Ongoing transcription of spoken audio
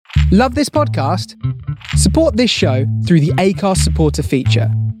Love this podcast? Support this show through the Acast supporter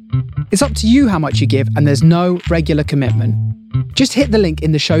feature. It's up to you how much you give, and there's no regular commitment. Just hit the link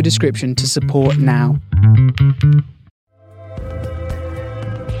in the show description to support now.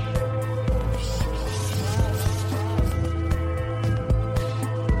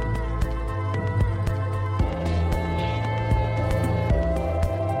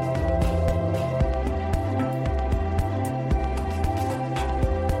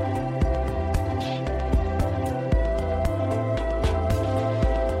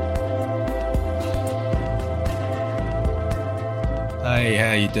 Hey,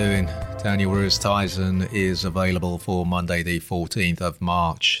 how you doing? Daniel Ruiz-Tyson is available for Monday the 14th of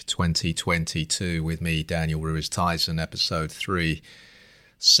March 2022 with me, Daniel Ruiz-Tyson, episode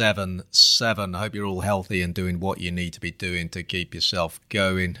 377. Hope you're all healthy and doing what you need to be doing to keep yourself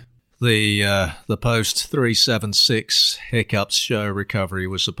going. The post 376 Hiccups show recovery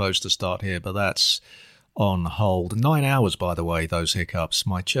was supposed to start here, but that's on hold. 9 hours, by the way, those hiccups.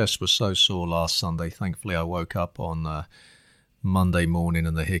 My chest was so sore last Sunday. Thankfully, I woke up on Monday morning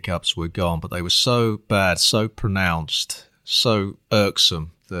and the hiccups were gone, but they were so bad, so pronounced, so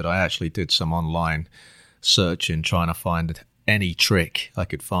irksome that I actually did some online searching, trying to find any trick I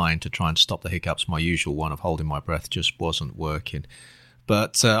could find to try and stop the hiccups. My usual one of holding my breath just wasn't working.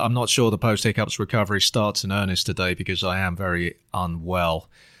 But I'm not sure the post-hiccups recovery starts in earnest today because I am very unwell.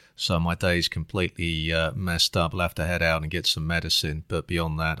 So my day's completely messed up. I'll have to head out and get some medicine. But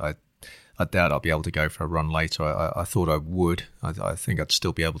beyond that, I doubt I'll be able to go for a run later. I thought I would. I think I'd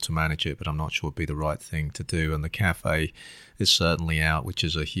still be able to manage it, but I'm not sure it'd be the right thing to do. And the cafe is certainly out, which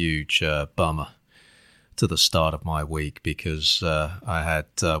is a huge bummer to the start of my week because I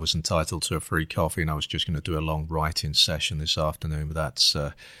was entitled to a free coffee and I was just going to do a long writing session this afternoon, but that's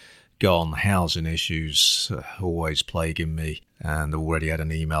gone. Housing issues always plaguing me, and already had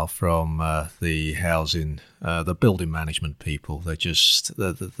an email from the building management people.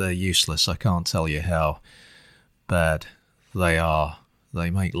 They're useless. I can't tell you how bad they are. They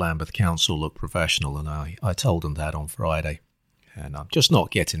make Lambeth Council look professional, and I told them that on Friday. And I'm just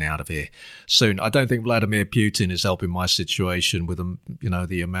not getting out of here soon. I don't think Vladimir Putin is helping my situation with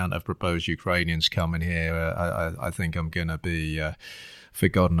the amount of proposed Ukrainians coming here. I think I'm going to be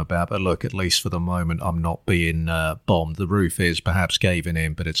forgotten about. But look, at least for the moment, I'm not being bombed. The roof is perhaps caving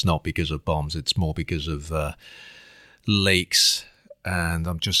in, but it's not because of bombs. It's more because of leaks. And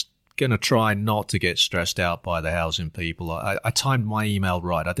I'm just going to try not to get stressed out by the housing people. I timed my email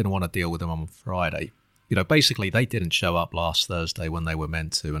right. I didn't want to deal with them on Friday. Basically, they didn't show up last Thursday when they were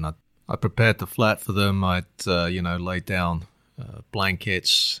meant to, and I prepared the flat for them. I'd, laid down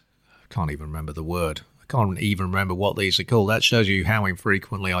blankets. I can't even remember the word. I can't even remember what these are called. That shows you how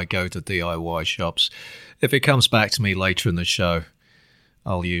infrequently I go to DIY shops. If it comes back to me later in the show,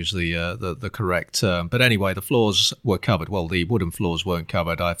 I'll use the correct term. But anyway, the floors were covered. Well, the wooden floors weren't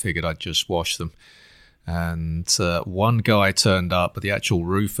covered. I figured I'd just wash them. And one guy turned up, but the actual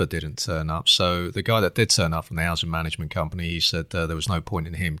roofer didn't turn up. So the guy that did turn up from the housing management company, he said there was no point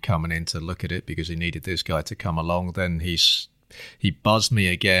in him coming in to look at it because he needed this guy to come along. Then he buzzed me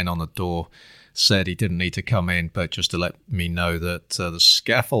again on the door, said he didn't need to come in, but just to let me know that the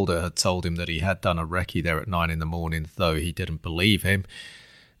scaffolder had told him that he had done a recce there at 9 a.m, though he didn't believe him.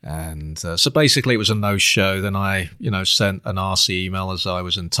 And so basically it was a no-show. Then I, sent an RC email as I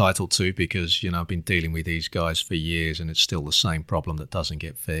was entitled to because, I've been dealing with these guys for years and it's still the same problem that doesn't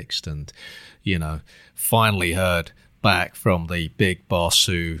get fixed. And, finally heard back from the big boss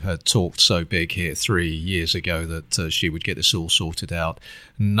who had talked so big here 3 years ago that she would get this all sorted out.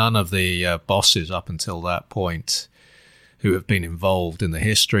 None of the bosses up until that point who have been involved in the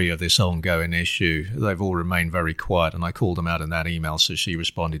history of this ongoing issue, they've all remained very quiet, and I called them out in that email, so she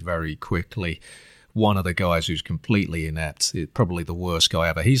responded very quickly. One of the guys who's completely inept, probably the worst guy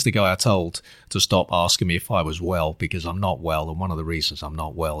ever, he's the guy I told to stop asking me if I was well, because I'm not well, and one of the reasons I'm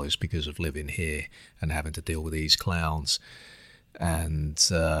not well is because of living here and having to deal with these clowns. And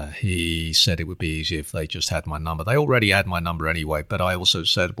he said it would be easier if they just had my number. They already had my number anyway, but I also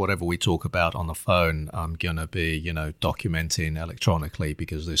said whatever we talk about on the phone, I'm going to be, documenting electronically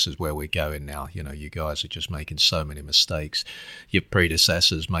because this is where we're going now. You guys are just making so many mistakes. Your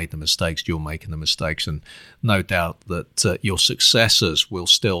predecessors made the mistakes, you're making the mistakes, and no doubt that your successors will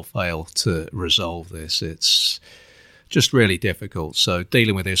still fail to resolve this. It's just really difficult. So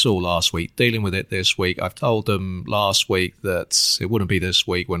dealing with this all last week, dealing with it this week. I've told them last week that it wouldn't be this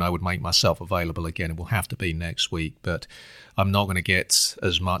week when I would make myself available again. It will have to be next week, but I'm not going to get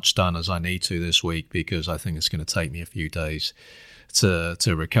as much done as I need to this week because I think it's going to take me a few days to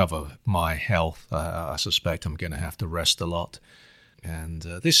recover my health. I suspect I'm going to have to rest a lot. And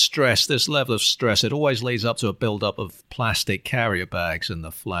this level of stress, it always leads up to a build-up of plastic carrier bags in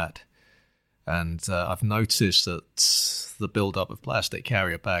the flat. And I've noticed that the build-up of plastic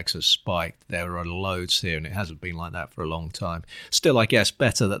carrier bags has spiked. There are loads here, and it hasn't been like that for a long time. Still, I guess,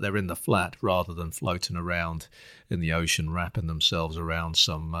 better that they're in the flat rather than floating around in the ocean, wrapping themselves around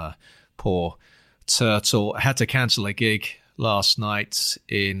some poor turtle. I had to cancel a gig last night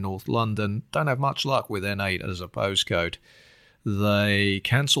in North London. Don't have much luck with N8 as a postcode. They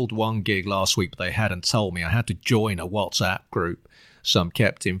cancelled one gig last week, but they hadn't told me. I had to join a WhatsApp group, so I'm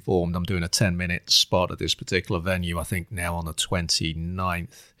kept informed. I'm doing a 10-minute spot at this particular venue, I think now on the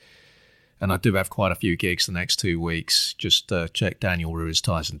 29th. And I do have quite a few gigs the next 2 weeks. Just check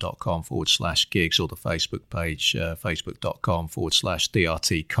danielruiztyson.com/gigs or the Facebook page,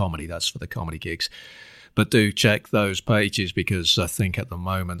 facebook.com/DRT comedy. That's for the comedy gigs. But do check those pages, because I think at the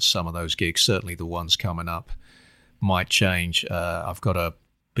moment some of those gigs, certainly the ones coming up, might change. I've got a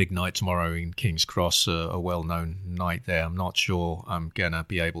big night tomorrow in King's Cross, a well-known night there. I'm not sure I'm going to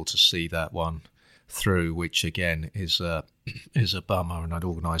be able to see that one through, which again is a bummer, and I'd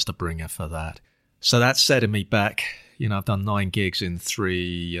organised a bringer for that. So that's setting me back. You know, I've done 9 gigs in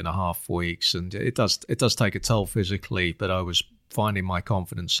 3.5 weeks, and it does take a toll physically, but I was finding my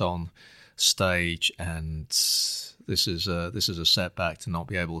confidence on stage, and this is a setback to not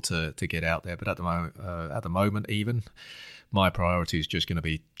be able to get out there. But at the moment, even my priority is just going to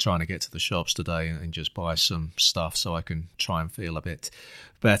be trying to get to the shops today and just buy some stuff so I can try and feel a bit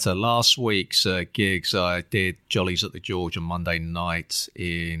better. Last week's gigs, I did Jollies at the George on Monday night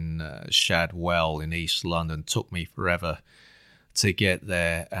in Shadwell in East London. Took me forever to get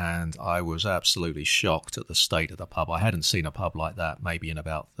there, and I was absolutely shocked at the state of the pub. I hadn't seen a pub like that maybe in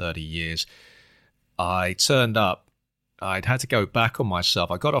about 30 years. I turned up. I'd had to go back on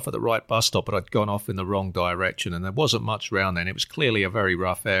myself. I got off at the right bus stop, but I'd gone off in the wrong direction, and there wasn't much around then. It was clearly a very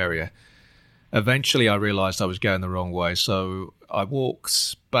rough area. Eventually, I realised I was going the wrong way, so I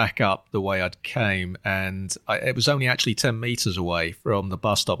walked back up the way I'd came, and it was only actually 10 metres away from the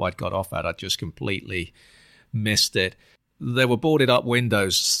bus stop I'd got off at. I'd just completely missed it. There were boarded up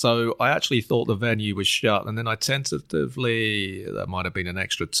windows, so I actually thought the venue was shut, and then I tentatively, that might have been an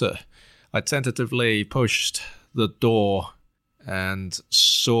extra I tentatively pushed the door and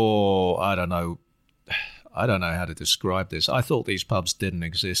saw, I don't know how to describe this. I thought these pubs didn't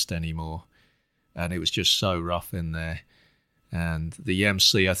exist anymore, and it was just so rough in there. And the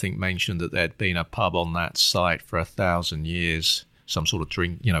MC, I think, mentioned that there'd been a pub on that site for 1,000 years, some sort of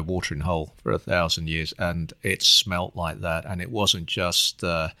drink, watering hole for 1,000 years, and it smelt like that. And it wasn't just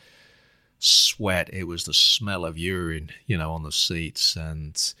sweat, it was the smell of urine, on the seats.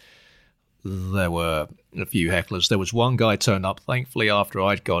 And there were a few hecklers. There was one guy turned up, thankfully, after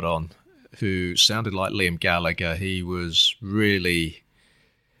I'd got on, who sounded like Liam Gallagher. He was really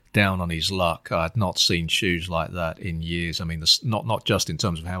down on his luck. I'd not seen shoes like that in years. I mean, not just in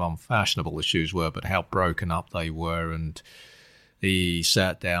terms of how unfashionable the shoes were, but how broken up they were. And he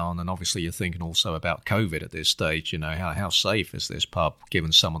sat down, and obviously you're thinking also about COVID at this stage. How safe is this pub,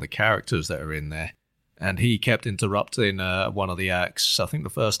 given some of the characters that are in there? And he kept interrupting one of the acts, I think the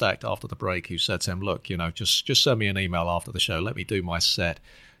first act after the break, who said to him, look, just send me an email after the show. Let me do my set.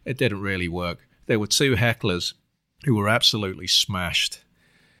 It didn't really work. There were 2 hecklers who were absolutely smashed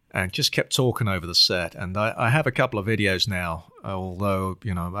and just kept talking over the set. And I have a couple of videos now, although,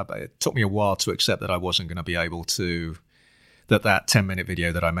 it took me a while to accept that I wasn't going to be able to, that 10-minute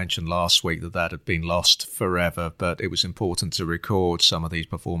video that I mentioned last week, that had been lost forever. But it was important to record some of these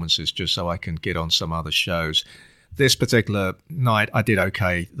performances just so I can get on some other shows. This particular night, I did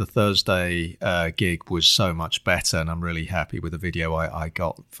okay. The Thursday gig was so much better, and I'm really happy with the video I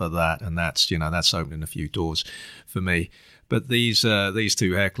got for that. And that's opening a few doors for me. But these 2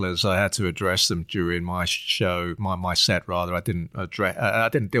 hecklers, I had to address them during my show, my set rather. I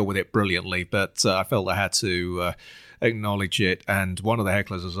didn't deal with it brilliantly, but I felt I had to acknowledge it. And one of the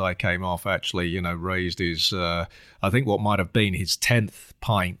hecklers, as I came off, actually, raised his, I think what might have been his 10th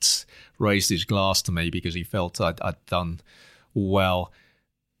pint, raised his glass to me because he felt I'd done well.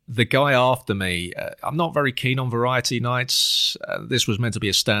 The guy after me, I'm not very keen on variety nights. This was meant to be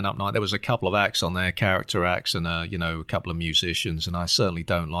a stand-up night. There was a couple of acts on there, character acts, and a couple of musicians. And I certainly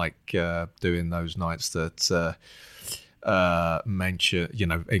don't like doing those nights that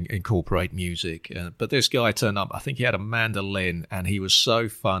incorporate music. But this guy turned up. I think he had a mandolin, and he was so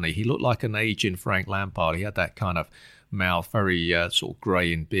funny. He looked like an aging Frank Lampard. He had that kind of mouth, very sort of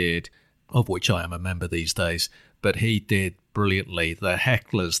grey in beard, of which I am a member these days. But he did brilliantly. The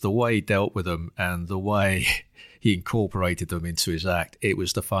hecklers, the way he dealt with them, and the way he incorporated them into his act. It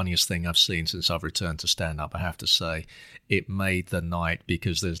was the funniest thing I've seen since I've returned to stand-up, I have to say. It made the night,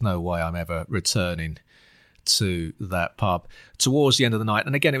 because there's no way I'm ever returning to that pub towards the end of the night.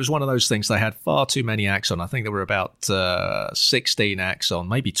 And again, it was one of those things, they had far too many acts on. I think there were about 16 acts on,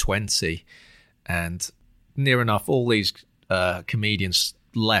 maybe 20. And near enough all these comedians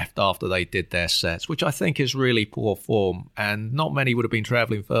left after they did their sets, which I think is really poor form. And not many would have been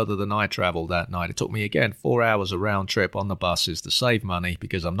travelling further than I travelled that night. It took me, again, 4 hours a round trip on the buses to save money,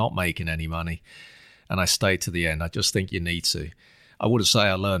 because I'm not making any money. And I stayed to the end. I just think you need to. I wouldn't say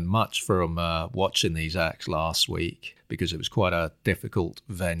I learned much from watching these acts last week, because it was quite a difficult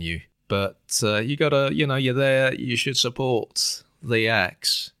venue. But you got to, you're there, you should support the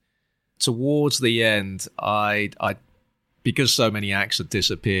acts. Towards the end, I because so many acts had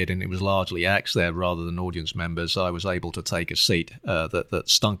disappeared and it was largely acts there rather than audience members, I was able to take a seat that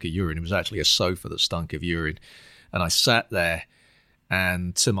stunk of urine. It was actually a sofa that stunk of urine. And I sat there,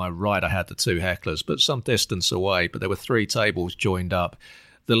 and to my right I had the two hecklers, but some distance away, but there were 3 tables joined up.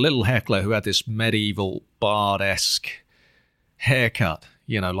 The little heckler who had this medieval bard-esque haircut,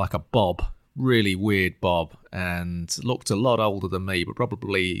 like a bob, really weird bob, and looked a lot older than me, but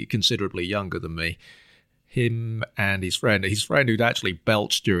probably considerably younger than me. Him and his friend who'd actually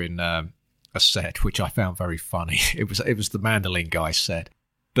belched during a set, which I found very funny. It was the mandolin guy's set.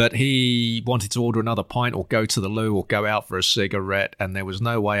 But he wanted to order another pint or go to the loo or go out for a cigarette, and there was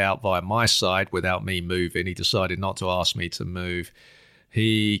no way out via my side without me moving. He decided not to ask me to move.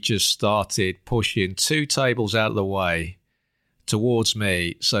 He just started pushing 2 tables out of the way towards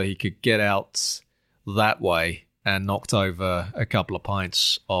me so he could get out that way, and knocked over a couple of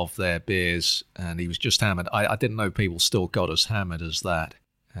pints of their beers, and he was just hammered. I didn't know people still got as hammered as that.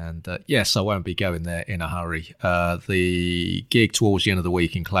 And yes, I won't be going there in a hurry. The gig towards the end of the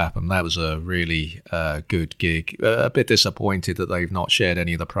week in Clapham, that was a really good gig. A bit disappointed that they've not shared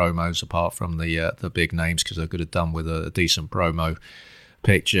any of the promos apart from the big names, because I could have done with a decent promo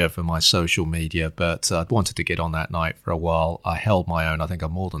picture for my social media, but I'd wanted to get on that night for a while. I held my own. I think I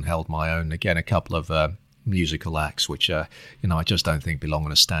more than held my own. Again, a couple of musical acts, which I just don't think belong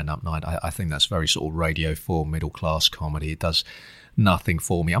on a stand-up night. I think that's very sort of Radio 4 middle-class comedy. It does nothing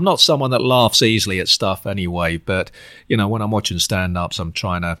for me. I'm not someone that laughs easily at stuff anyway, but when I'm watching stand-ups, I'm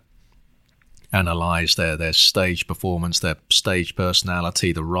trying to analyse their stage performance, their stage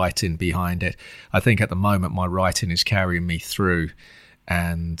personality, the writing behind it. I think at the moment my writing is carrying me through.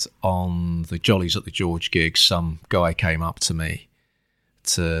 And on the Jollies at the George gig, some guy came up to me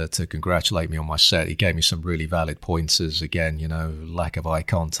to congratulate me on my set. He gave me some really valid pointers. Again, lack of eye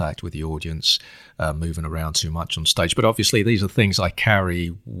contact with the audience, moving around too much on stage. But obviously, these are things I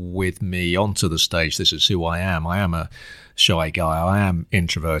carry with me onto the stage. This is who I am. I am a shy guy. I am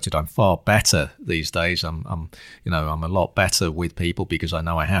introverted. I'm far better these days. I'm a lot better with people because I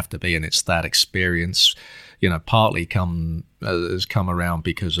know I have to be, and it's that experience. Partly has come around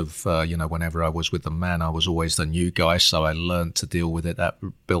because of, whenever I was with the man, I was always the new guy, so I learned to deal with it. That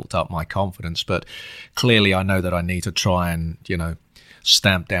built up my confidence. But clearly I know that I need to try and,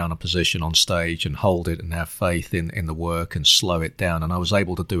 stamp down a position on stage and hold it and have faith in the work and slow it down. And I was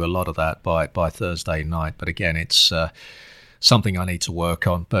able to do a lot of that by Thursday night. But again, it's something I need to work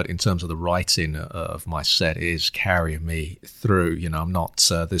on. But in terms of the writing of my set, it is carrying me through. I'm not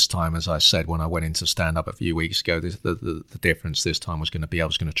this time, as I said when I went into stand-up a few weeks ago, the difference this time was going to be I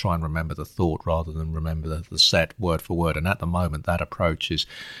was going to try and remember the thought rather than remember the set word for word. And at the moment, that approach is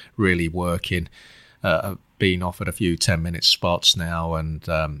really working. Been offered a few 10-minute spots now, and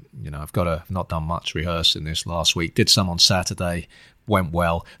I've not done much rehearsing this last week. Did some on Saturday, went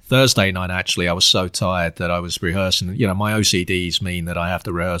well. Thursday night, actually, I was so tired that I was rehearsing. My OCDs mean that I have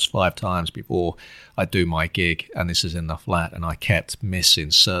to rehearse 5 times before I do my gig, and this is in the flat, and I kept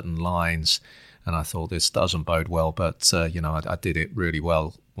missing certain lines, and I thought this doesn't bode well, but I did it really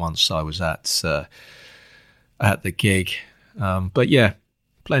well once I was at the gig. But yeah,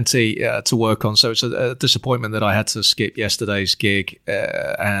 plenty to work on. So it's a disappointment that I had to skip yesterday's gig,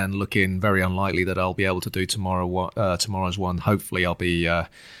 and looking very unlikely that I'll be able to do tomorrow's one. Hopefully I'll be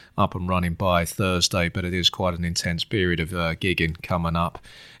up and running by Thursday, but it is quite an intense period of gigging coming up.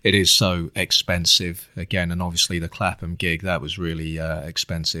 It is so expensive again, and obviously the Clapham gig, that was really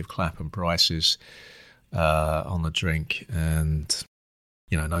expensive. Clapham prices on the drink, and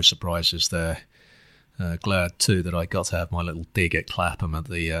no surprises there. Glad too that I got to have my little dig at Clapham at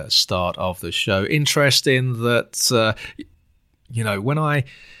the start of the show. Interesting that when I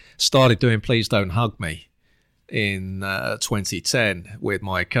started doing Please Don't Hug Me in 2010 with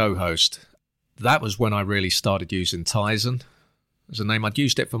my co-host, that was when I really started using Tizen. as a name. I'd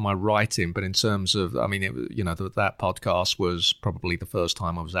used it for my writing, but in terms of, I mean, that podcast was probably the first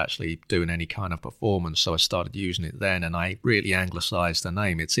time I was actually doing any kind of performance, so I started using it then, and I really anglicised the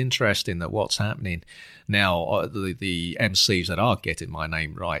name. It's interesting that what's happening now, the MCs that are getting my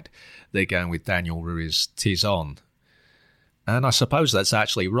name right, they're going with Daniel Ruiz Tizon. And I suppose that's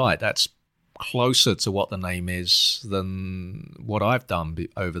actually right. That's closer to what the name is than what I've done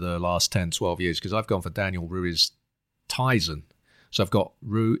over the last 10, 12 years, because I've gone for Daniel Ruiz Tizon. So I've got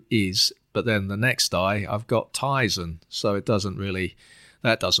Ruiz, but then the next I've got Tizon. So that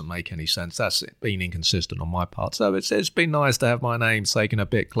doesn't make any sense. That's been inconsistent on my part. So it's been nice to have my name taken a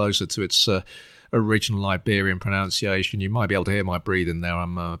bit closer to its original Iberian pronunciation. You might be able to hear my breathing there.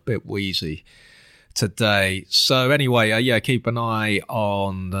 I'm a bit wheezy today. So anyway, keep an eye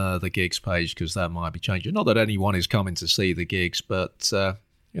on the gigs page, because that might be changing. Not that anyone is coming to see the gigs, but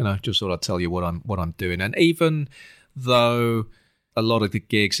just thought I'd tell you what I'm doing. And even though a lot of the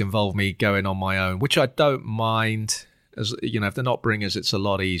gigs involve me going on my own, which I don't mind, as if they're not bringers, it's a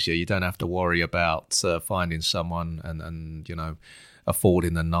lot easier. You don't have to worry about finding someone and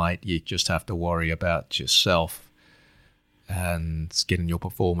affording the night. You just have to worry about yourself and getting your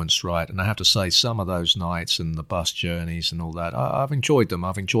performance right. And I have to say, some of those nights and the bus journeys and all that, I've enjoyed them.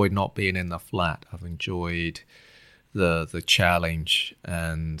 I've enjoyed not being in the flat. I've enjoyed the challenge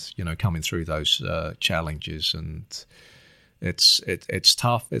and coming through those challenges. And it's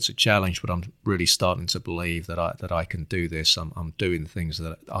tough. It's a challenge, but I'm really starting to believe that I can do this. I'm doing things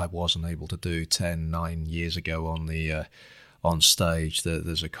that I wasn't able to do 9 years ago on stage.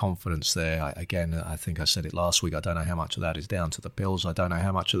 There's a confidence there. I think I said it last week. I don't know how much of that is down to the pills. I don't know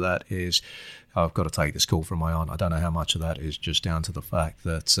how much of that is, I've got to take this call from my aunt. I don't know how much of that is just down to the fact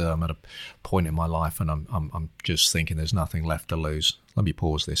that I'm at a point in my life and I'm just thinking there's nothing left to lose. Let me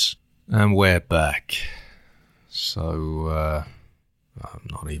pause this. And we're back. So I'm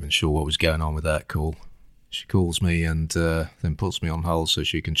not even sure what was going on with that call. She calls me and then puts me on hold so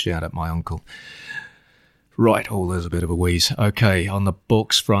she can shout at my uncle. Right, there's a bit of a wheeze. Okay, on the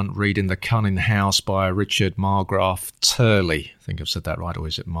books front, reading The Cunning House by Richard Margraf Turley. I think I've said that right, or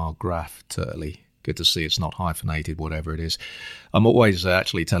is it Margraf Turley? Good to see it's not hyphenated, whatever it is. I'm always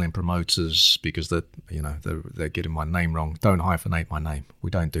actually telling promoters, because they're getting my name wrong, don't hyphenate my name.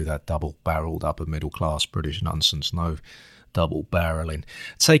 We don't do that double-barreled upper-middle-class British nonsense, no double-barreling.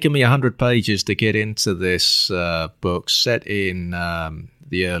 It's taken me 100 pages to get into this book, set in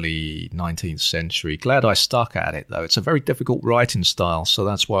the early 19th century. Glad I stuck at it, though. It's a very difficult writing style, so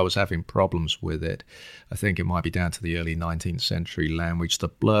that's why I was having problems with it. I think it might be down to the early 19th century language. The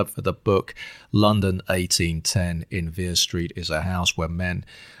blurb for the book, London 1810, in Vere Street is a house where men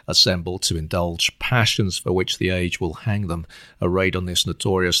assemble to indulge passions for which the age will hang them. A raid on this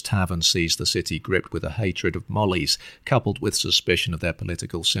notorious tavern sees the city gripped with a hatred of mollies, coupled with suspicion of their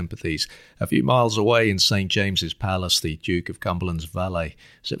political sympathies. A few miles away in St. James's Palace, the Duke of Cumberland's valet,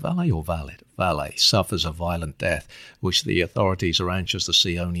 is it valet or valet? Valet, suffers a violent death, which the authorities are anxious to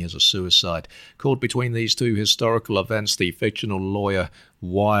see only as a suicide. Caught between these two historical events, the fictional lawyer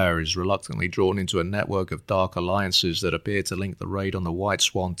Wire is reluctantly drawn into a network of dark alliances that appear to link the raid on the White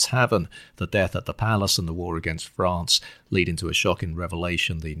Swan Tavern, the death at the palace, and the war against France, leading to a shocking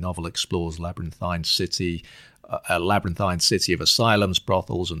revelation. The novel explores a labyrinthine city of asylums,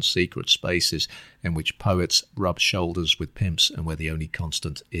 brothels, and secret spaces in which poets rub shoulders with pimps and where the only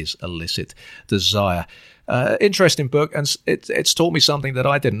constant is illicit desire. Interesting book, and it's taught me something that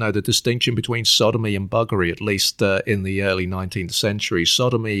I didn't know, the distinction between sodomy and buggery, at least in the early 19th century.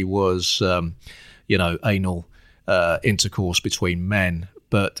 Sodomy was, anal intercourse between men,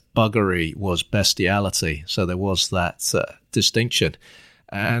 but buggery was bestiality, so there was that distinction.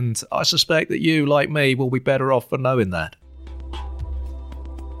 And I suspect that you, like me, will be better off for knowing that.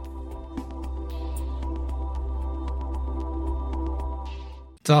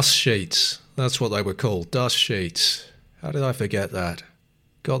 Dust sheets. That's what they were called, dust sheets. How did I forget that?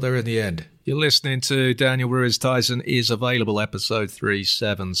 Got there in the end. You're listening to Daniel Ruiz Tizon is available, episode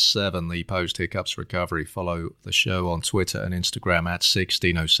 377, the post-hiccups recovery. Follow the show on Twitter and Instagram at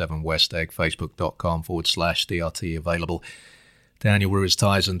 1607 West Egg, facebook.com/DRT available.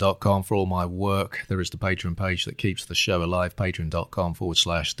 DanielRuizTizon.com for all my work. There is the Patreon page that keeps the show alive,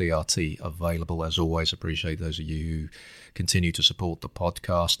 patreon.com/DRT available. As always, appreciate those of you who continue to support the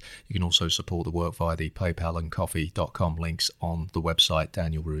podcast. You can also support the work via the PayPal and Coffee.com links on the website,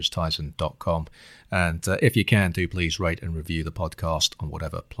 DanielRuizTizon.com. And if you can, do please rate and review the podcast on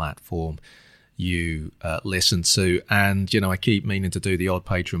whatever platform you listen to. And, I keep meaning to do the odd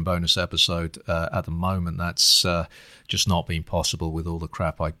Patreon bonus episode. At the moment, that's just not been possible with all the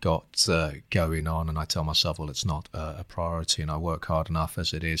crap I got going on. And I tell myself, well, it's not a priority and I work hard enough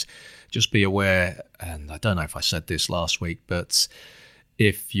as it is. Just be aware, and I don't know if I said this last week, but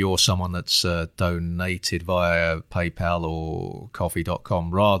if you're someone that's donated via PayPal or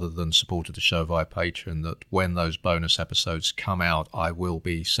Ko-fi.com rather than supported the show via Patreon, that when those bonus episodes come out, I will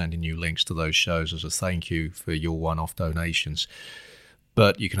be sending you links to those shows as a thank you for your one-off donations.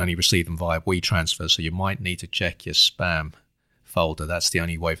 But you can only receive them via WeTransfer, so you might need to check your spam folder. That's the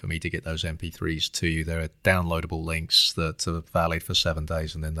only way for me to get those MP3s to you. There are downloadable links that are valid for 7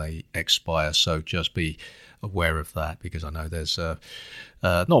 days and then they expire, so just be aware of that, because I know there's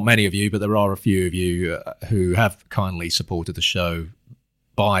not many of you, but there are a few of you who have kindly supported the show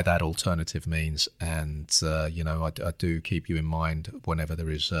by that alternative means, and I do keep you in mind whenever there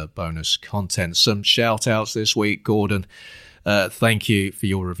is bonus content. Some shout outs this week, Gordon. Thank you for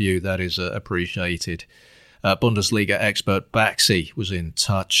your review, that is appreciated. Bundesliga expert Baxi was in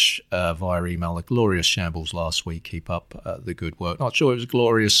touch via email. A glorious shambles last week. Keep up the good work. Not sure it was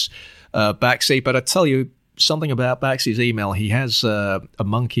glorious, Baxi, but I tell you something about Baxi's email. He has a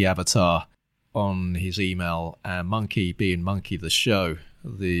monkey avatar on his email, Monkey being Monkey the show,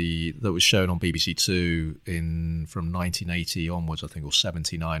 that was shown on BBC Two from 1980 onwards, I think, or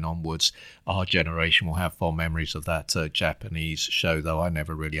 79 onwards. Our generation will have fond memories of that Japanese show, though I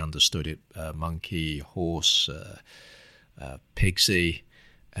never really understood it. Monkey, horse, Pigsy.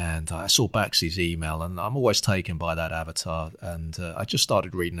 And I saw Baxi's email, and I'm always taken by that avatar. And I just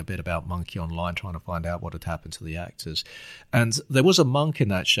started reading a bit about Monkey online, trying to find out what had happened to the actors. And there was a monk in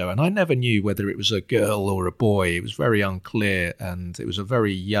that show, and I never knew whether it was a girl or a boy. It was very unclear, and it was a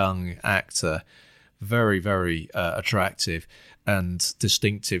very young actor, very, very attractive, and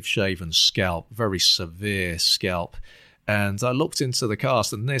distinctive shaven scalp, very severe scalp. And I looked into the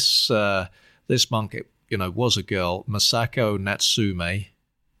cast, and this monk, was a girl, Masako Natsume.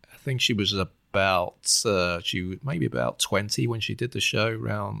 I think she was maybe about 20 when she did the show,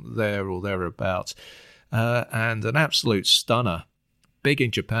 around there or thereabouts, and an absolute stunner, big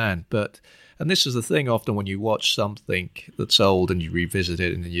in Japan. And this is the thing, often when you watch something that's old and you revisit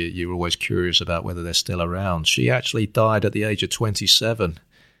it, and you're always curious about whether they're still around. She actually died at the age of 27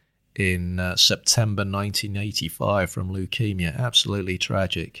 in September 1985 from leukemia. Absolutely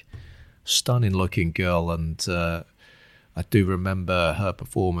tragic, stunning looking girl, and I do remember her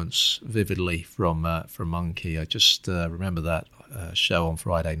performance vividly from Monkey. I just remember that show on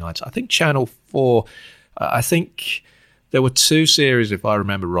Friday nights. I think Channel 4, I think there were 2 series, if I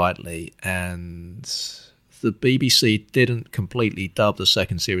remember rightly, and the BBC didn't completely dub the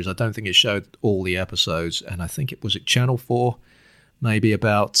second series. I don't think it showed all the episodes, and I think it was at Channel 4, maybe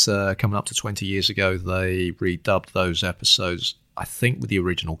about coming up to 20 years ago, they redubbed those episodes, I think with the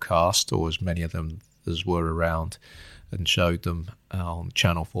original cast, or as many of them as were around, and showed them on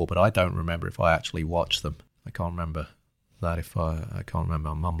Channel 4, but I don't remember if I actually watched them. I can't remember that. I can't remember.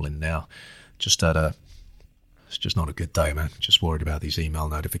 I'm mumbling now. It's just not a good day, man. Just worried about these email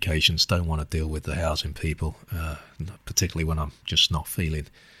notifications. Don't want to deal with the housing people, particularly when I'm just not feeling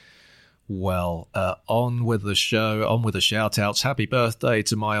well. On with the show, on with the shout-outs. Happy birthday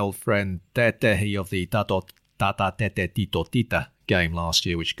to my old friend Dedehi of the Dada Dede Dito Dita game last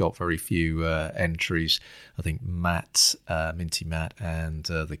year, which got very few entries. I think Matt, Minty Matt, and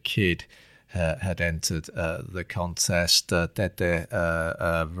the kid had entered the contest. Dede,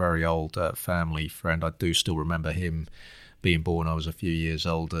 a very old family friend. I do still remember him being born. I was a few years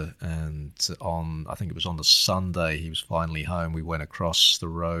older, and I think it was on the Sunday, he was finally home. We went across the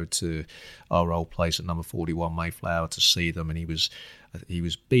road to our old place at number 41 Mayflower to see them, and he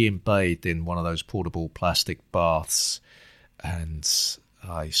was being bathed in one of those portable plastic baths, and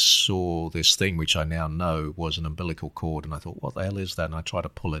I saw this thing which I now know was an umbilical cord, and I thought, what the hell is that? And I tried to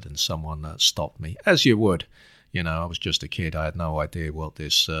pull it, and someone stopped me, as you would. I was just a kid. I had no idea what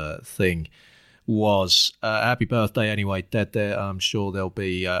this thing was. Happy birthday anyway, Dede. I'm sure there'll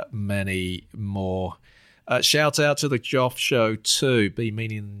be many more. Shout out to the Joff Show too. Be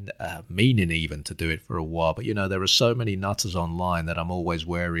meaning even to do it for a while, but there are so many nutters online that I'm always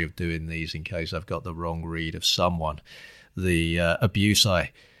wary of doing these in case I've got the wrong read of someone. The abuse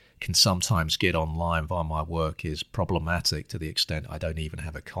I can sometimes get online via my work is problematic to the extent I don't even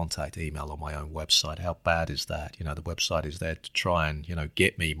have a contact email on my own website. How bad is that? The website is there to try and,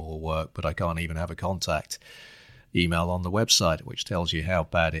 get me more work, but I can't even have a contact email on the website, which tells you how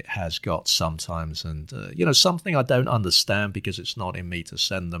bad it has got sometimes. And, something I don't understand because it's not in me to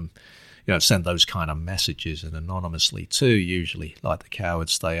send them send those kind of messages and anonymously too, usually, like the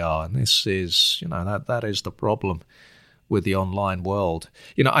cowards they are. And this is, that is the problem with the online world.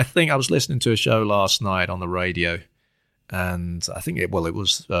 I think I was listening to a show last night on the radio, and I think it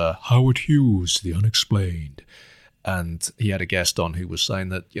was Howard Hughes, The Unexplained. And he had a guest on who was saying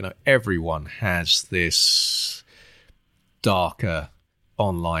that, everyone has this darker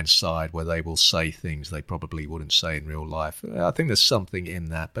online side where they will say things they probably wouldn't say in real life. I think there's something in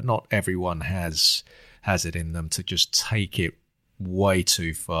that, but not everyone has it in them to just take it way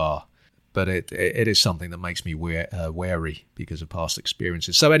too far. But it is something that makes me wary because of past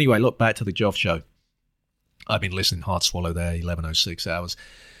experiences. So anyway, look, back to the Joff Show. I've been listening hard swallow there, 11:06 hours.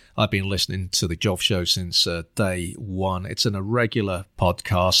 I've been listening to the Joff Show since day one. It's an irregular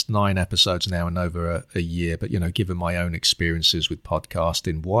podcast, 9 episodes now and over a year. But, given my own experiences with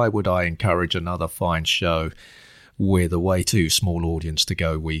podcasting, why would I encourage another fine show with a way too small audience to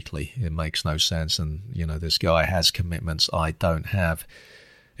go weekly? It makes no sense. And, this guy has commitments I don't have.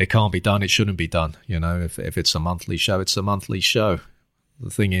 It can't be done. It shouldn't be done. If it's a monthly show, it's a monthly show.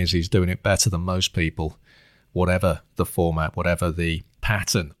 The thing is, he's doing it better than most people, whatever the format, whatever the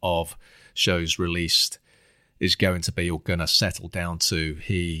pattern of shows released is going to be or going to settle down to.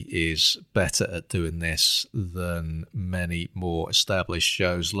 He is better at doing this than many more established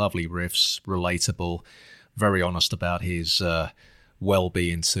shows. Lovely riffs, relatable, very honest about his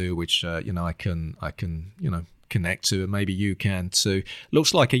well-being too, which I can connect to, and maybe you can too.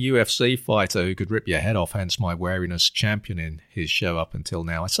 Looks like a UFC fighter who could rip your head off, hence my wariness championing his show up until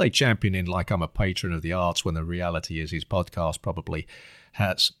now. I say championing like I'm a patron of the arts, when the reality is his podcast probably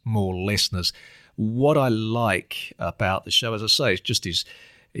has more listeners. What I like about the show, as I say, is just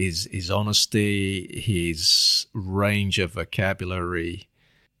his honesty, his range of vocabulary,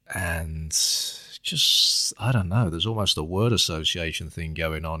 and just, I don't know, there's almost a word association thing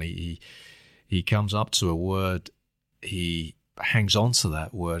going on. He comes up to a word, he hangs on to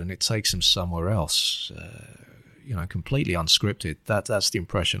that word, and it takes him somewhere else. Completely unscripted. That's the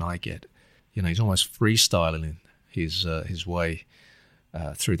impression I get. He's almost freestyling his way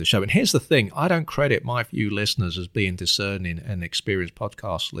through the show. And here's the thing: I don't credit my few listeners as being discerning and experienced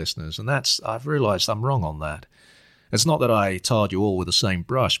podcast listeners, and I've realised I'm wrong on that. It's not that I tarred you all with the same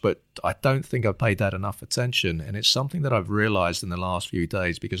brush, but I don't think I've paid that enough attention. And it's something that I've realized in the last few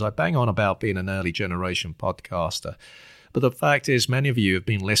days, because I bang on about being an early generation podcaster. But the fact is, many of you have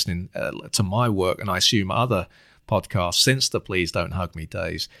been listening to my work, and I assume other podcasts, since the Please Don't Hug Me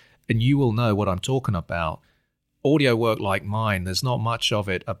days, and you will know what I'm talking about. Audio work like mine, there's not much of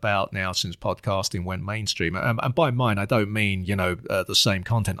it about now since podcasting went mainstream. And by mine, I don't mean, the same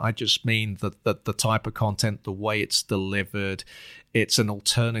content. I just mean the type of content, the way it's delivered. It's an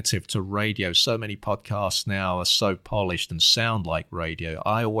alternative to radio. So many podcasts now are so polished and sound like radio.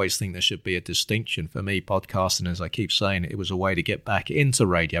 I always think there should be a distinction. For me, podcasting, as I keep saying, it was a way to get back into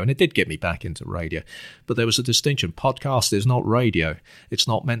radio, and it did get me back into radio. But there was a distinction. Podcast is not radio. It's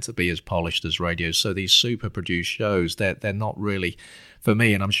not meant to be as polished as radio. So these super produced shows, they're not really for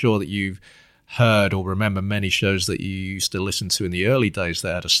me. And I'm sure that you've heard or remember many shows that you used to listen to in the early days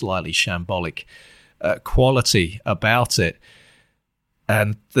that had a slightly shambolic quality about it.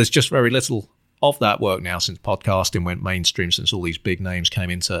 And there's just very little of that work now since podcasting went mainstream, since all these big names came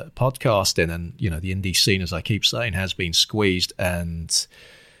into podcasting. And, the indie scene, as I keep saying, has been squeezed. And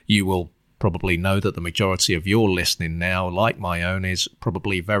you will probably know that the majority of your listening now, like my own, is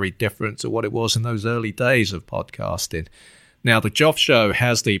probably very different to what it was in those early days of podcasting. Now, the Joff Show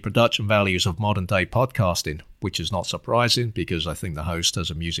has the production values of modern-day podcasting, which is not surprising because I think the host has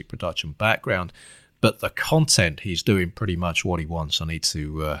a music production background. But the content, he's doing pretty much what he wants. I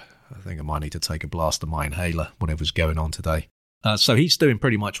think I might need to take a blast of my inhaler, whatever's going on today. So he's doing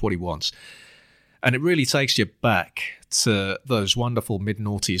pretty much what he wants. And it really takes you back to those wonderful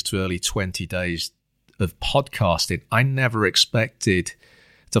mid-noughties to early 20 days of podcasting. I never expected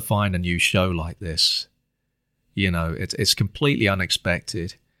to find a new show like this. It's completely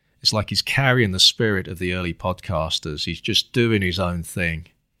unexpected. It's like he's carrying the spirit of the early podcasters. He's just doing his own thing.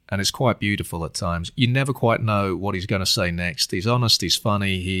 And it's quite beautiful at times. You never quite know what he's going to say next. He's honest, he's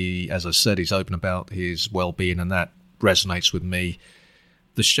funny. As I said, he's open about his well-being, and that resonates with me.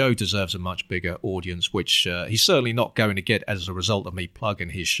 The show deserves a much bigger audience, which he's certainly not going to get as a result of me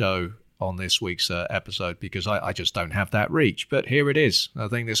plugging his show on this week's episode, because I just don't have that reach. But here it is. I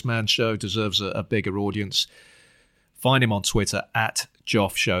think this man's show deserves a bigger audience. Find him on Twitter at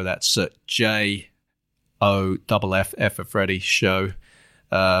Joff Show. That's JOFF, F for Freddy, Show.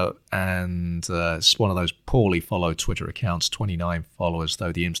 And it's one of those poorly followed Twitter accounts, 29 followers,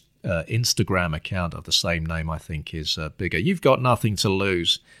 though the Instagram account of the same name, I think, is bigger. You've got nothing to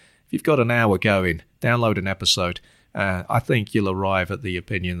lose if you've got an hour going, download an episode. I think you'll arrive at the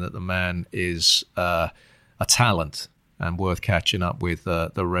opinion that the man is a talent and worth catching up with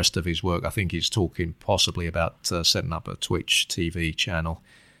the rest of his work. I think he's talking possibly about setting up a Twitch TV channel.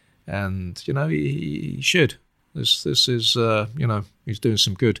 And, he should. This is, he's doing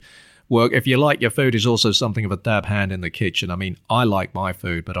some good work. If you like your food, he's also something of a dab hand in the kitchen. I mean, I like my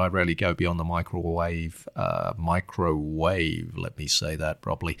food, but I rarely go beyond the microwave, let me say that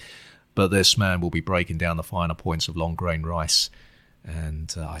properly. But this man will be breaking down the finer points of long grain rice.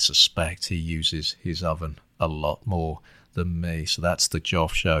 And I suspect he uses his oven a lot more than me. So that's the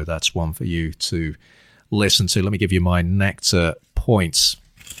Joff Show. That's one for you to listen to. Let me give you my nectar points.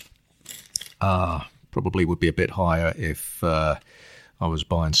 Probably would be a bit higher if I was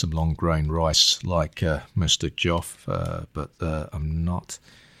buying some long grain rice like Mr. Joff, but I'm not.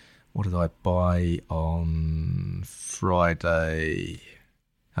 What did I buy on Friday?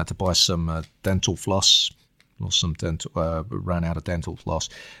 Had to buy some dental floss. Lost some ran out of dental floss,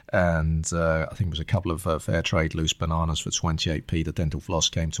 and I think it was a couple of fair trade loose bananas for 28p. The dental floss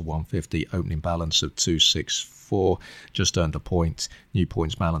came to 150, opening balance of 264, just earned a point. New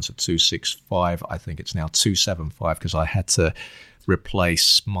points balance of 265. I think it's now 275 because I had to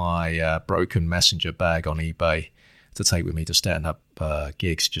replace my broken messenger bag on eBay to take with me to stand up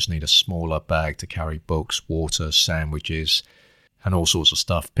gigs. Just need a smaller bag to carry books, water, sandwiches, and all sorts of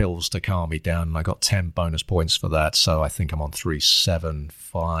stuff, pills to calm me down. And I got 10 bonus points for that. So I think I'm on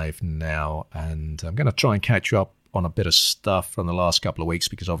 375 now. And I'm going to try and catch you up on a bit of stuff from the last couple of weeks,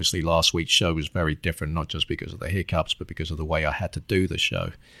 because obviously last week's show was very different, not just because of the hiccups, but because of the way I had to do the show,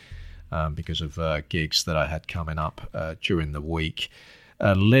 because of gigs that I had coming up during the week.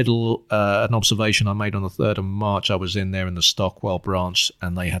 An observation I made on the 3rd of March, I was in there in the Stockwell branch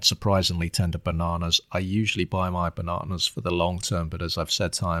and they had surprisingly tender bananas. I usually buy my bananas for the long term, but as I've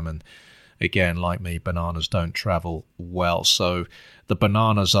said time and again, like me, bananas don't travel well. So the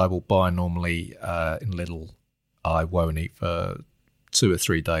bananas I will buy normally in Lidl, I won't eat for 2 or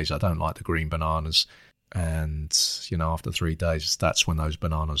 3 days. I don't like the green bananas. And, after 3 days, that's when those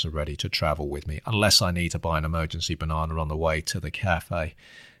bananas are ready to travel with me. Unless I need to buy an emergency banana on the way to the cafe,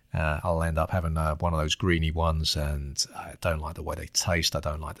 I'll end up having one of those greeny ones, and I don't like the way they taste. I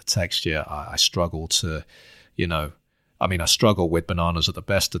don't like the texture. I struggle to, I struggle with bananas at the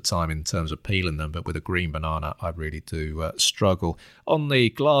best of time in terms of peeling them, but with a green banana, I really do struggle. On the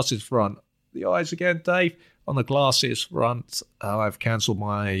glasses front, the eyes again, Dave. On the glasses front, I've cancelled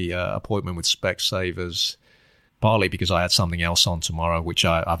my appointment with Specsavers, partly because I had something else on tomorrow, which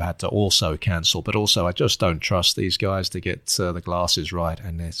I've had to also cancel. But also, I just don't trust these guys to get the glasses right,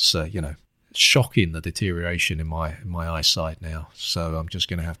 and it's shocking the deterioration in my eyesight now. So I'm just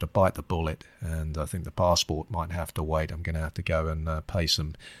going to have to bite the bullet, and I think the passport might have to wait. I'm going to have to go and pay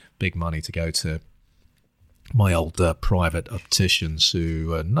some big money to go to my old private opticians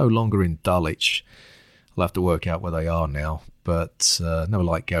who are no longer in Dulwich. I'll have to work out where they are now, but never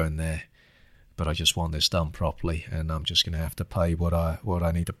like going there. But I just want this done properly, and I'm just going to have to pay what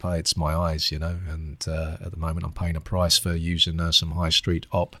I need to pay. It's my eyes, and at the moment I'm paying a price for using some high street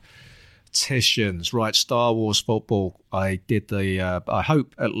opticians. Right, Star Wars football. I did I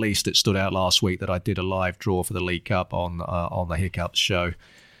hope at least it stood out last week that I did a live draw for the League Cup on the Hiccups show.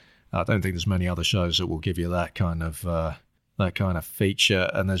 I don't think there's many other shows that will give you that kind of feature,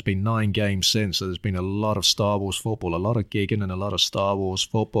 and there's been 9 games since, so there's been a lot of Star Wars football, a lot of gigging and a lot of Star Wars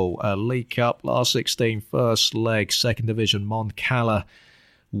football. League Cup, last 16, first leg, second division, Moncala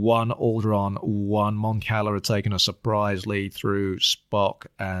 1, Alderaan 1. Moncala had taken a surprise lead through Spock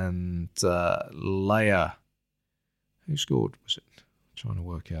and Leia. Who scored? Was it? I'm trying to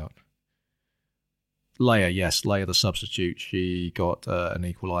work out. Leia the substitute. She got an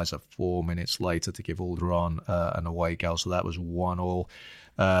equaliser 4 minutes later to give Alderaan an away goal, so that was 1-1.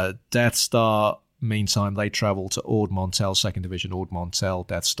 Death Star, meantime, they travel to Ord Mantell, second division Ord Mantell.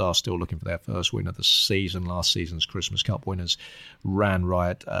 Death Star still looking for their first win of the season. Last season's Christmas Cup winners ran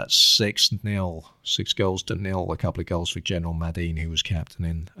riot 6-0, 6-0. A couple of goals for General Madine, who was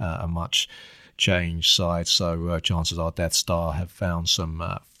captaining a much changed side, so chances are Death Star have found some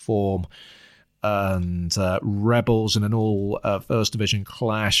form. And Rebels in an all First Division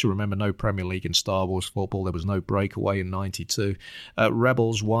clash. Remember, no Premier League in Star Wars football. There was no breakaway in 92.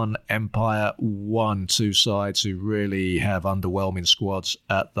 Rebels 1, Empire 1. Two sides who really have underwhelming squads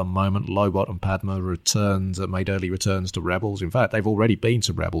at the moment. Lobot and Padma made early returns to Rebels. In fact, they've already been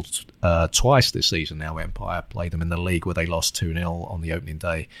to Rebels twice this season now. Empire played them in the league where they lost 2-0 on the opening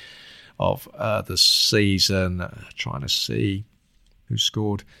day of the season. Trying to see who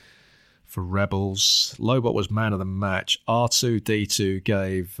scored for Rebels. Lobot was man of the match.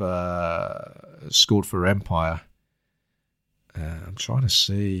 R2-D2 scored for Empire. I'm trying to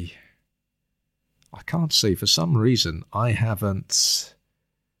see. I can't see. For some reason, I haven't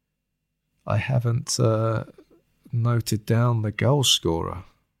noted down the goal scorer.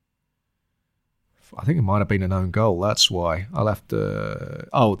 I think it might have been an own goal. That's why. I'll have to...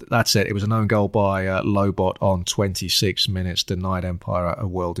 Oh, that's it. It was an own goal by Lobot on 26 minutes. Denied Empire a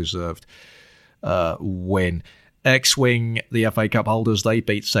well-deserved win. X-Wing, the FA Cup holders, they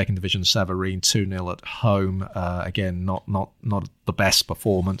beat Second Division Savareen 2-0 at home. Again, not the best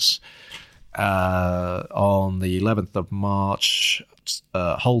performance. On the 11th of March,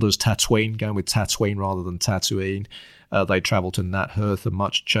 holders Tatooine, going with Tatooine rather than Tatooine. They travelled to Nat Hearth, a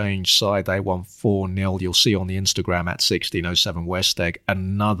much-changed side. They won 4-0. You'll see on the Instagram at 1607 West Egg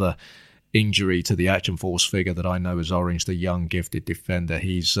another injury to the Action Force figure that I know is Orange, the young gifted defender.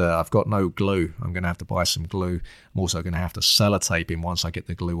 He's I've got no glue. I'm going to have to buy some glue. I'm also going to have to sellotape him once I get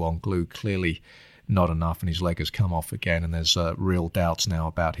the glue on. Glue clearly not enough, and his leg has come off again, and there's real doubts now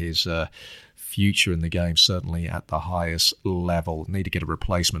about his future in the game, certainly at the highest level. Need to get a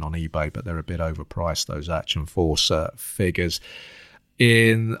replacement on eBay, but they're a bit overpriced, those Action Force figures.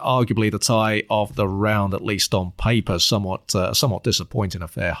 In arguably the tie of the round, at least on paper, somewhat disappointing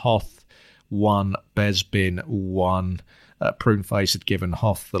affair. Hoth 1, Besbin 1. Pruneface had given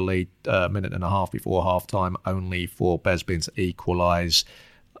Hoth the lead a minute and a half before halftime, only for Besbin to equalise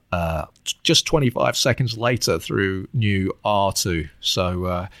just 25 seconds later through new R2.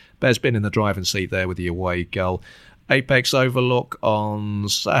 So Besbin in the driving seat there with the away goal. Apex Overlook on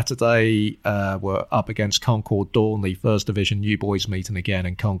Saturday were up against Concord Dawn, the First Division New Boys meeting again,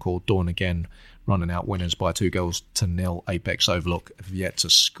 and Concord Dawn again running out winners by 2-0. Apex Overlook have yet to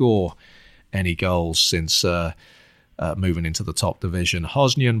score any goals since moving into the top division.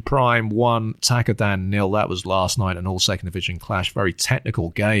 Hosnian Prime 1, Takadan 0. That was last night, an all second division clash. Very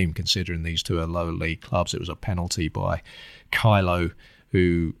technical game considering these two are low league clubs. It was a penalty by Kylo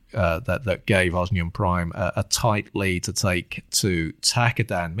who that gave Hosnian Prime a tight lead to take to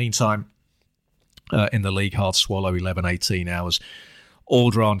Takadan. Meantime, in the league, Hard Swallow 11-18 hours.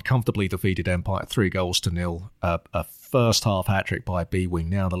 Aldron comfortably defeated Empire 3-0. A first half hat-trick by B-Wing,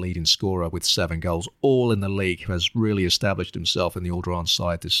 now the leading scorer with 7 goals. All in the league, has really established himself in the Aldron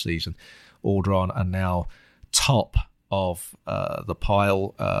side this season. Aldron are now top of the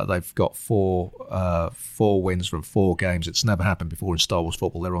pile. They've got four wins from 4 games. It's never happened before in Star Wars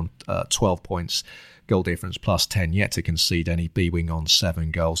football. They're on 12 points, goal difference plus 10, yet to concede any. B-Wing on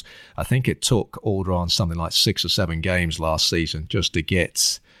 7 goals. I think it took Aldron something like 6 or 7 games last season just to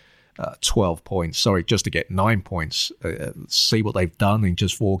get 12 points. Sorry, just to get 9 points. See what they've done in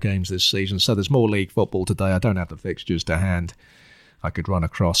just 4 games this season. So there's more league football today. I don't have the fixtures to hand. I could run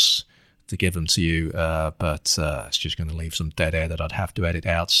across to give them to you, but it's just going to leave some dead air that I'd have to edit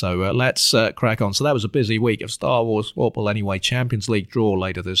out. So let's crack on. So that was a busy week of Star Wars football anyway. Champions League draw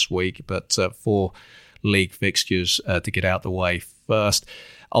later this week, but 4 league fixtures to get out the way first.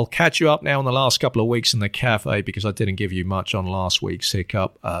 I'll catch you up now on the last couple of weeks in the cafe because I didn't give you much on last week's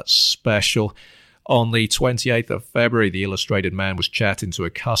Hiccup special. On the 28th of February, the Illustrated Man was chatting to a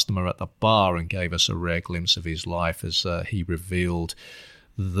customer at the bar and gave us a rare glimpse of his life as he revealed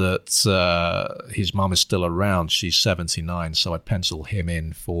that his mum is still around. She's 79, so I'd pencil him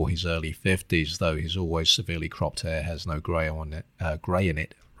in for his early 50s, though his always severely cropped hair has no grey in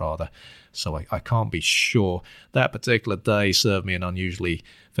it. So I can't be sure. That particular day served me an unusually,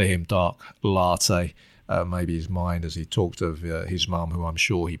 for him, dark latte. Maybe his mind, as he talked of his mum, who I'm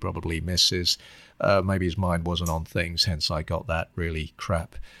sure he probably misses, maybe his mind wasn't on things, hence I got that really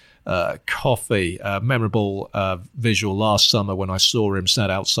crap coffee. Memorable visual last summer when I saw him sat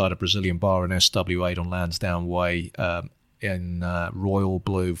outside a Brazilian bar in SW8 on Lansdowne Way in royal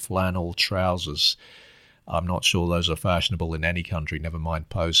blue flannel trousers. I'm not sure those are fashionable in any country, never mind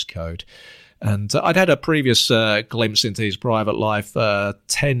postcode. And I'd had a previous glimpse into his private life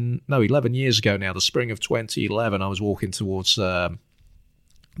 11 years ago now, the spring of 2011. I was walking towards the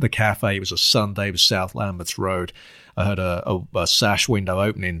cafe. It was a Sunday, it was South Lambeth Road. I heard a sash window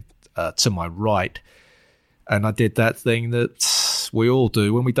opening to my right, and I did that thing that we all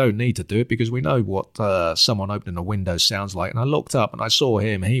do when we don't need to do it because we know what someone opening a window sounds like. And I looked up and I saw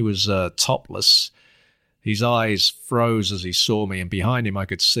him. He was topless. His eyes froze as he saw me, and behind him I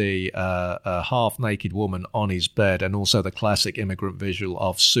could see a half-naked woman on his bed, and also the classic immigrant visual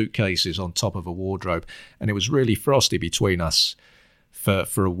of suitcases on top of a wardrobe. And it was really frosty between us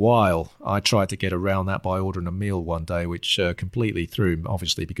for a while, I tried to get around that by ordering a meal one day, which completely threw me,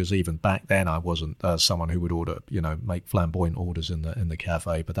 obviously, because even back then I wasn't someone who would order, make flamboyant orders in the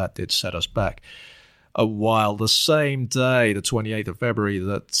cafe, but that did set us back a while. The same day, the 28th of February,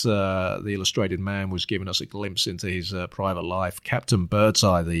 that the Illustrated Man was giving us a glimpse into his private life, Captain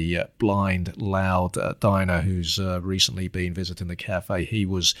Birdseye, the blind, loud diner who's recently been visiting the cafe, he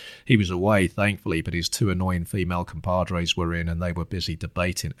was away, thankfully, but his two annoying female compadres were in, and they were busy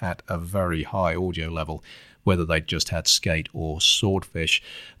debating at a very high audio level whether they'd just had skate or swordfish.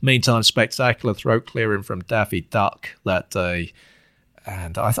 Meantime, spectacular throat clearing from Daffy Duck that day.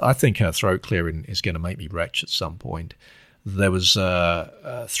 And I think her throat clearing is going to make me retch at some point. There was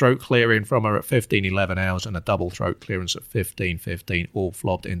a throat clearing from her at 15:11 hours and a double throat clearance at 15:15, all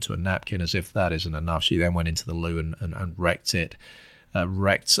flobbed into a napkin. As if that isn't enough, she then went into the loo and wrecked it.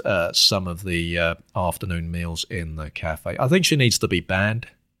 Wrecked some of the afternoon meals in the cafe. I think she needs to be banned.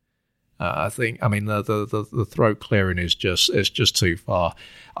 The throat clearing is just too far.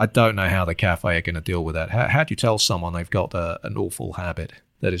 I don't know how the cafe are going to deal with that. How do you tell someone they've got an awful habit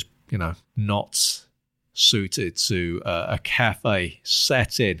that is, not suited to a cafe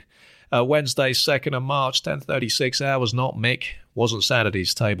setting? Wednesday, 2nd of March, 10:36 hours, not Mick. Wasn't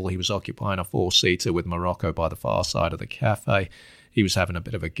Saturday's table. He was occupying a 4-seater with Morocco by the far side of the cafe. He was having a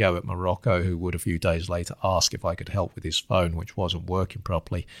bit of a go at Morocco, who would a few days later ask if I could help with his phone, which wasn't working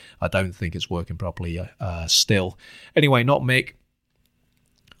properly. I don't think it's working properly still. Anyway, not Mick.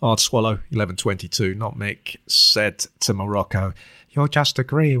 Hard swallow, 11:22. Not Mick said to Morocco, "You're just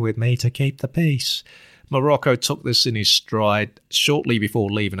agreeing with me to keep the peace." Morocco took this in his stride. Shortly before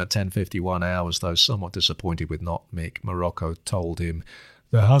leaving at 10:51 hours, though somewhat disappointed with not Mick, Morocco told him,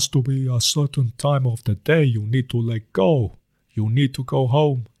 "There has to be a certain time of the day you need to let go. You need to go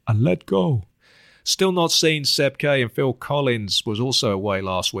home and let go." Still not seen Seb K, and Phil Collins was also away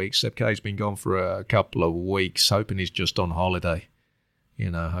last week. Seb K's been gone for a couple of weeks, hoping he's just on holiday.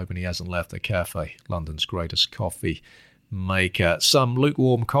 Hoping he hasn't left the cafe, London's greatest coffee maker. Some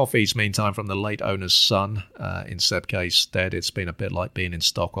lukewarm coffees, meantime, from the late owner's son in Seb K's stead. It's been a bit like being in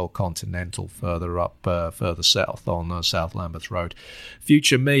Stockwell Continental further south on South Lambeth Road.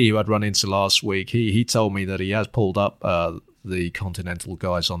 Future Me, who I'd run into last week, he told me that he has pulled up the Continental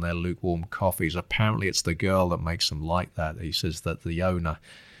guys on their lukewarm coffees. Apparently it's the girl that makes them like that. He says that the owner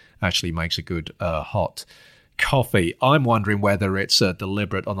actually makes a good hot coffee. I'm wondering whether it's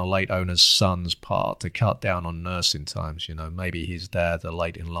deliberate on the late owner's son's part to cut down on nursing times. Maybe his dad, the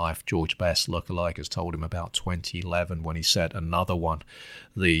late in life George Best lookalike, has told him about 2011 when he set another one,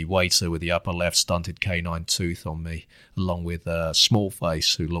 the waiter with the upper left stunted canine tooth, on me, along with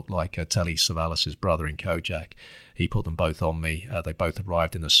Smallface, who looked like Telly Savalas' brother in Kojak. He put them both on me. They both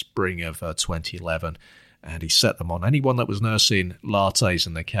arrived in the spring of 2011. And he set them on anyone that was nursing lattes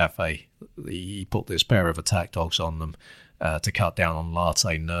in the cafe. He put this pair of attack dogs on them to cut down on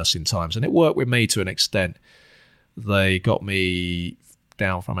latte nursing times. And it worked with me to an extent. They got me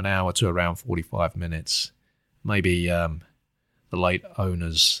down from an hour to around 45 minutes. Maybe the late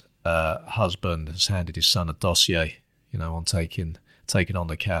owner's husband has handed his son a dossier, on taking on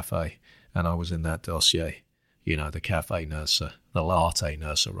the cafe. And I was in that dossier. The cafe nurser, the latte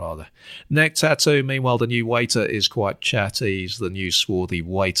nurser, rather. Neck tattoo, meanwhile, the new waiter is quite chatty. He's the new swarthy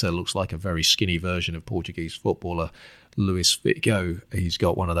waiter, looks like a very skinny version of Portuguese footballer Luis Figo. He's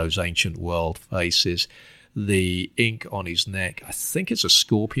got one of those ancient world faces. The ink on his neck, I think it's a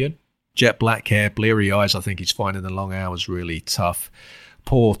scorpion. Jet black hair, bleary eyes. I think he's finding the long hours really tough.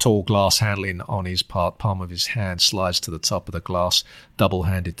 Poor tall glass handling on his part, palm of his hand slides to the top of the glass.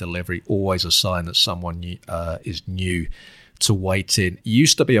 Double-handed delivery, always a sign that someone is new to waiting.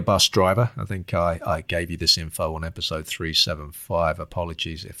 Used to be a bus driver. I think I gave you this info on episode 375.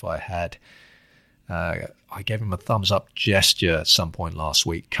 Apologies if I had. I gave him a thumbs-up gesture at some point last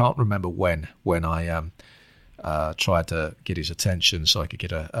week. Can't remember when I tried to get his attention so I could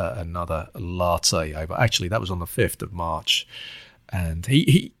get another latte over. Actually, that was on the 5th of March. And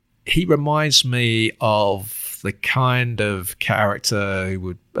he reminds me of the kind of character who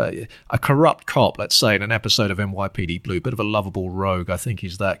would a corrupt cop, let's say, in an episode of NYPD Blue, bit of a lovable rogue. I think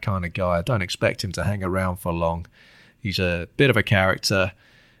he's that kind of guy. I don't expect him to hang around for long. He's a bit of a character.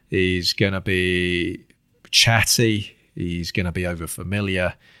 He's going to be chatty. He's going to be over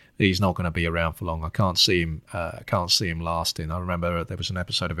familiar. He's not going to be around for long. I can't see him lasting. I remember there was an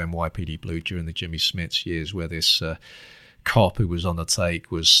episode of NYPD Blue during the Jimmy Smits years where this cop who was on the take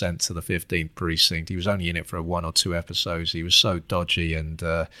was sent to the 15th precinct. He was only in it for 1 or 2 episodes. He was so dodgy and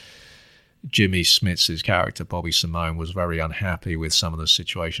Jimmy Smits' character, Bobby Simone, was very unhappy with some of the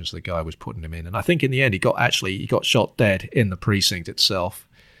situations the guy was putting him in. And I think in the end, he got shot dead in the precinct itself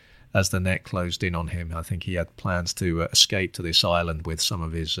as the net closed in on him. I think he had plans to escape to this island with some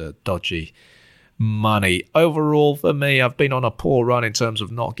of his dodgy money. Overall, for me, I've been on a poor run in terms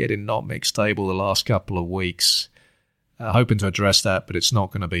of not getting Not Mixed Table the last couple of weeks. Hoping to address that, but it's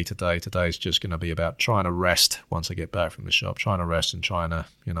not going to be today. Today's just going to be about trying to rest once I get back from the shop, trying to rest and trying to,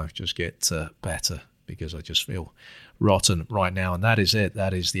 just get better, because I just feel rotten right now. And that is it.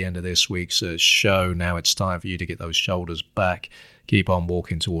 That is the end of this week's show. Now it's time for you to get those shoulders back. Keep on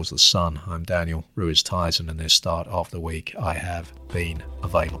walking towards the sun. I'm Daniel Ruiz-Tyson, and this start of the week I have been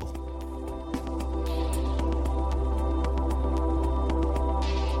available.